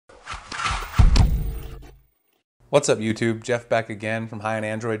What's up YouTube? Jeff back again from High on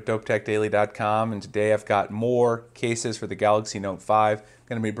Android, DopeTechDaily.com, and today I've got more cases for the Galaxy Note 5.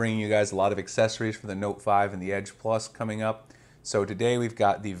 Going to be bringing you guys a lot of accessories for the Note 5 and the Edge Plus coming up. So today we've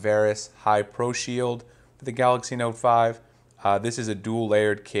got the Verus High Pro Shield for the Galaxy Note 5. This is a dual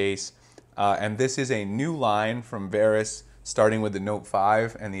layered case, and this is a new line from Verus starting with the Note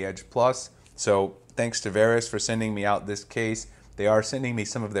 5 and the Edge Plus. So thanks to Verus for sending me out this case. They are sending me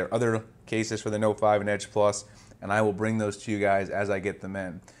some of their other cases for the Note 5 and Edge Plus, and I will bring those to you guys as I get them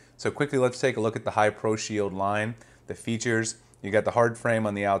in. So quickly, let's take a look at the High Pro Shield line. The features: you got the hard frame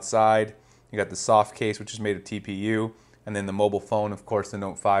on the outside, you got the soft case which is made of TPU, and then the mobile phone, of course the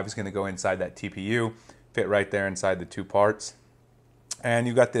Note 5 is going to go inside that TPU, fit right there inside the two parts. And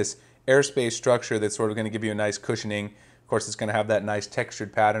you got this airspace structure that's sort of going to give you a nice cushioning. Of course, it's going to have that nice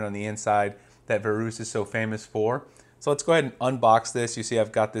textured pattern on the inside that Verus is so famous for. So let's go ahead and unbox this. You see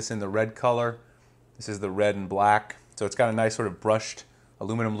I've got this in the red color. This is the red and black. So it's got a nice sort of brushed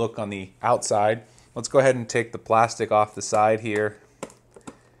aluminum look on the outside. Let's go ahead and take the plastic off the side here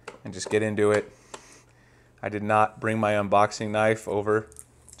and just get into it. I did not bring my unboxing knife over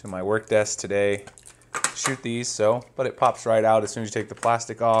to my work desk today to shoot these, but it pops right out as soon as you take the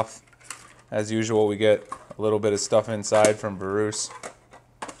plastic off. As usual, we get a little bit of stuff inside from Verus,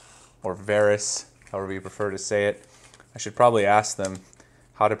 or Verus, however you prefer to say it. I should probably ask them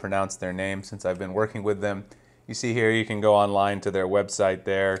how to pronounce their name since I've been working with them. You see here, you can go online to their website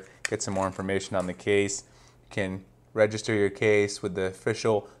there, get some more information on the case. You can register your case with the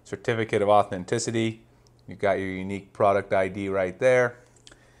official certificate of authenticity. You've got your unique product ID right there.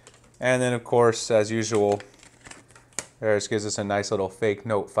 And then of course, as usual, Verus gives us a nice little fake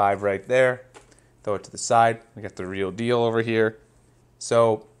Note 5 right there. Throw it to the side. We got the real deal over here.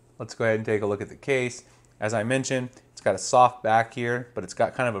 So let's go ahead and take a look at the case. As I mentioned, it's got a soft back here, but it's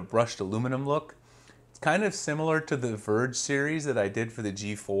got kind of a brushed aluminum look. It's kind of similar to the Verge series that I did for the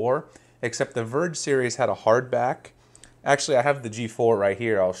G4, except the Verge series had a hard back. Actually, I have the G4 right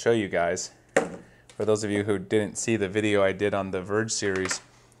here. I'll show you guys. For those of you who didn't see the video I did on the Verge series,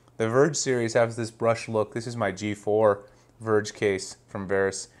 the Verge series has this brushed look. This is my G4 Verge case from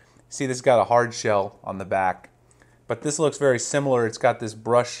Verus. See, this got a hard shell on the back, but this looks very similar. It's got this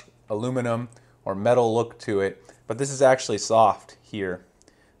brushed aluminum or metal look to it, but this is actually soft here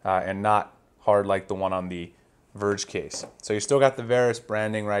and not hard like the one on the Verge case. So you still got the Verus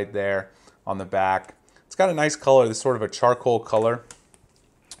branding right there on the back. It's got a nice color, this sort of a charcoal color.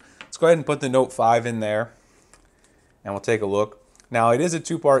 Let's go ahead and put the Note 5 in there and we'll take a look. Now it is a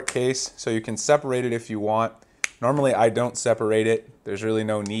two-part case, so you can separate it if you want. Normally I don't separate it. There's really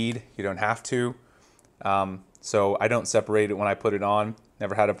no need. You don't have to. So I don't separate it when I put it on.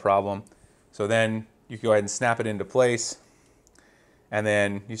 Never had a problem. So then you can go ahead and snap it into place. And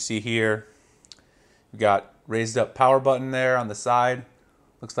then you see here, you got raised up power button there on the side.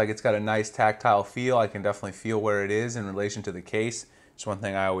 Looks like it's got a nice tactile feel. I can definitely feel where it is in relation to the case. It's one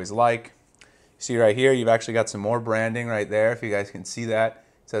thing I always like. You see right here, you've actually got some more branding right there. If you guys can see that,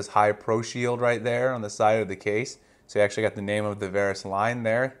 it says High Pro Shield right there on the side of the case. So you actually got the name of the Verus line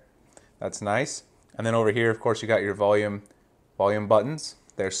there. That's nice. And then over here, of course, you got your volume buttons.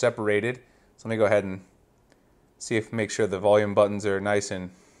 They're separated. So let me go ahead and make sure the volume buttons are nice and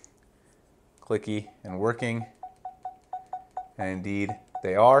clicky and working. And indeed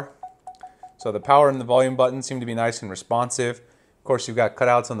they are. So the power and the volume buttons seem to be nice and responsive. Of course, you've got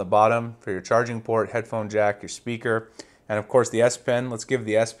cutouts on the bottom for your charging port, headphone jack, your speaker, and of course the S Pen. Let's give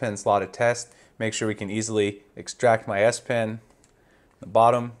the S Pen slot a test. Make sure we can easily extract my S Pen. The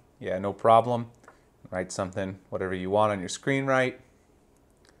bottom, yeah, no problem. Write something, whatever you want on your screen right.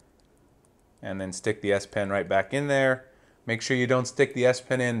 And then stick the S Pen right back in there. Make sure you don't stick the S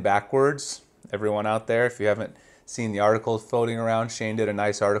Pen in backwards. Everyone out there, if you haven't seen the articles floating around, Shane did a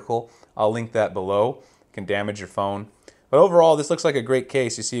nice article. I'll link that below. It can damage your phone. But overall, this looks like a great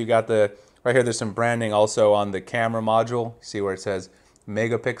case. You see you got right here, there's some branding also on the camera module. You see where it says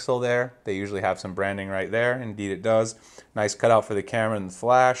megapixel there? They usually have some branding right there. Indeed it does. Nice cutout for the camera and the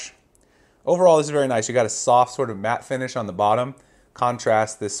flash. Overall, this is very nice. You got a soft sort of matte finish on the bottom.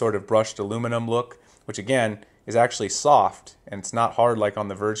 Contrast this sort of brushed aluminum look, which again is actually soft and it's not hard like on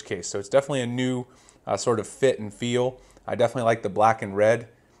the Verge case. So it's definitely a new sort of fit and feel. I definitely like the black and red.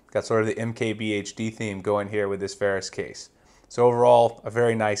 Got sort of the MKBHD theme going here with this Verus case. So overall, a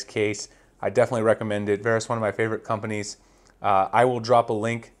very nice case. I definitely recommend it. Verus, one of my favorite companies. I will drop a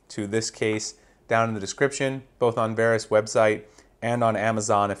link to this case down in the description, both on Verus website and on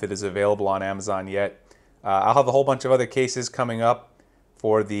Amazon if it is available on Amazon yet. I'll have a whole bunch of other cases coming up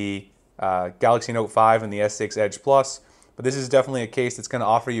for the Galaxy Note 5 and the S6 Edge Plus, but this is definitely a case that's going to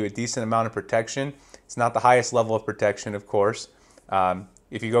offer you a decent amount of protection. It's not the highest level of protection, of course.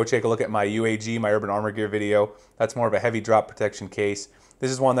 If you go take a look at my UAG, my Urban Armor Gear video, that's more of a heavy drop protection case.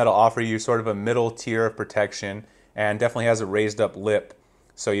 This is one that'll offer you sort of a middle tier of protection and definitely has a raised up lip,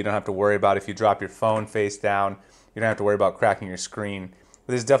 so you don't have to worry about if you drop your phone face down, you don't have to worry about cracking your screen.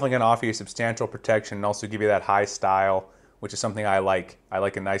 But this is definitely going to offer you substantial protection and also give you that high style, which is something I like. I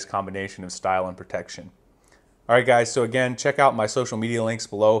like a nice combination of style and protection. Alright guys, so again, check out my social media links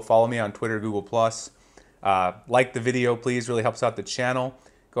below. Follow me on Twitter, Google+. Like the video, please. Really helps out the channel.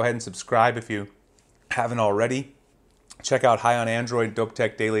 Go ahead and subscribe if you haven't already. Check out High on Android,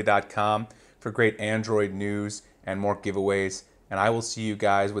 dopetechdaily.com for great Android news and more giveaways. And I will see you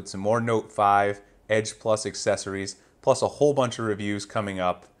guys with some more Note 5 Edge Plus accessories, plus a whole bunch of reviews coming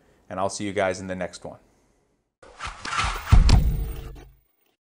up. And I'll see you guys in the next one.